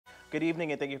Good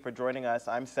evening and thank you for joining us.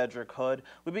 I'm Cedric Hood.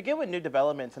 We begin with new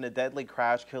developments in a deadly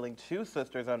crash killing two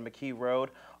sisters on McKee Road.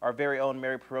 Our very own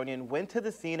Mary Peronian went to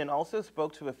the scene and also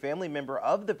spoke to a family member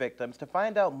of the victims to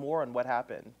find out more on what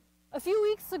happened. A few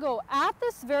weeks ago, at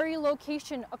this very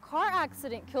location, a car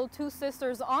accident killed two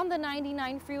sisters on the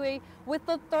 99 freeway, with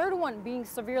the third one being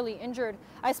severely injured.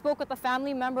 I spoke with a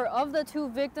family member of the two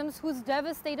victims who's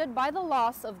devastated by the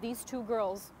loss of these two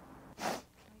girls.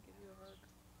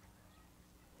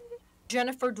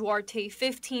 Jennifer Duarte,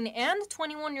 15, and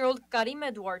 21-year-old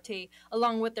Karime Duarte,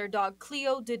 along with their dog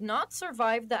Cleo, did not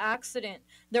survive the accident.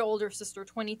 Their older sister,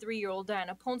 23-year-old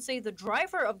Diana Ponce, the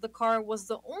driver of the car, was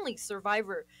the only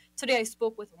survivor. Today I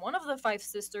spoke with one of the five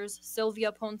sisters,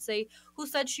 Sylvia Ponce, who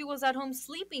said she was at home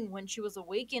sleeping when she was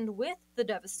awakened with the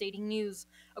devastating news.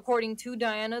 According to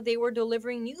Diana, they were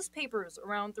delivering newspapers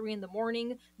around 3 in the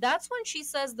morning. That's when she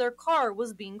says their car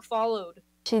was being followed.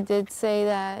 She did say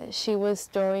that she was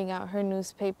throwing out her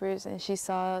newspapers and she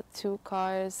saw two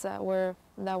cars that were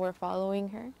following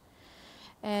her.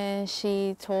 And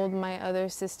she told my other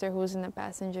sister who was in the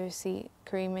passenger seat,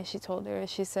 Karime, she told her,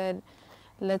 she said,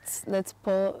 let's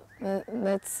pull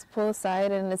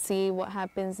aside and let's see what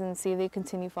happens and see if they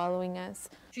continue following us.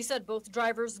 She said both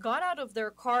drivers got out of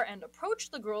their car and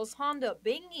approached the girls' Honda,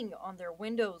 banging on their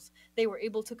windows. They were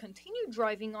able to continue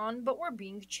driving on but were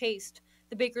being chased.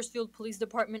 The Bakersfield Police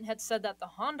Department had said that the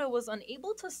Honda was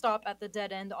unable to stop at the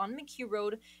dead end on McKee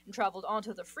Road and traveled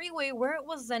onto the freeway, where it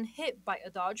was then hit by a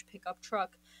Dodge pickup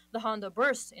truck. The Honda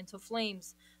burst into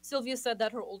flames. Sylvia said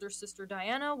that her older sister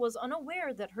Diana was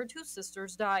unaware that her two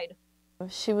sisters died.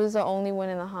 She was the only one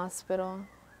in the hospital,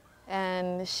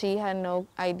 and she had no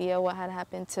idea what had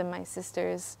happened to my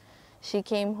sisters. She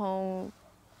came home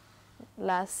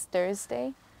last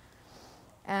Thursday,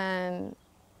 and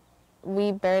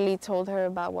we barely told her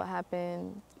about what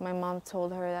happened. My mom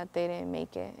told her that they didn't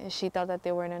make it, and she thought that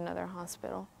they were in another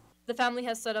hospital. The family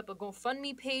has set up a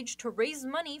GoFundMe page to raise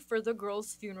money for the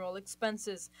girls' funeral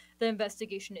expenses. The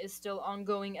investigation is still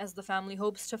ongoing as the family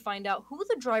hopes to find out who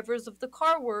the drivers of the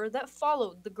car were that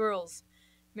followed the girls.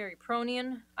 Mary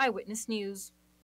Peronian, Eyewitness News.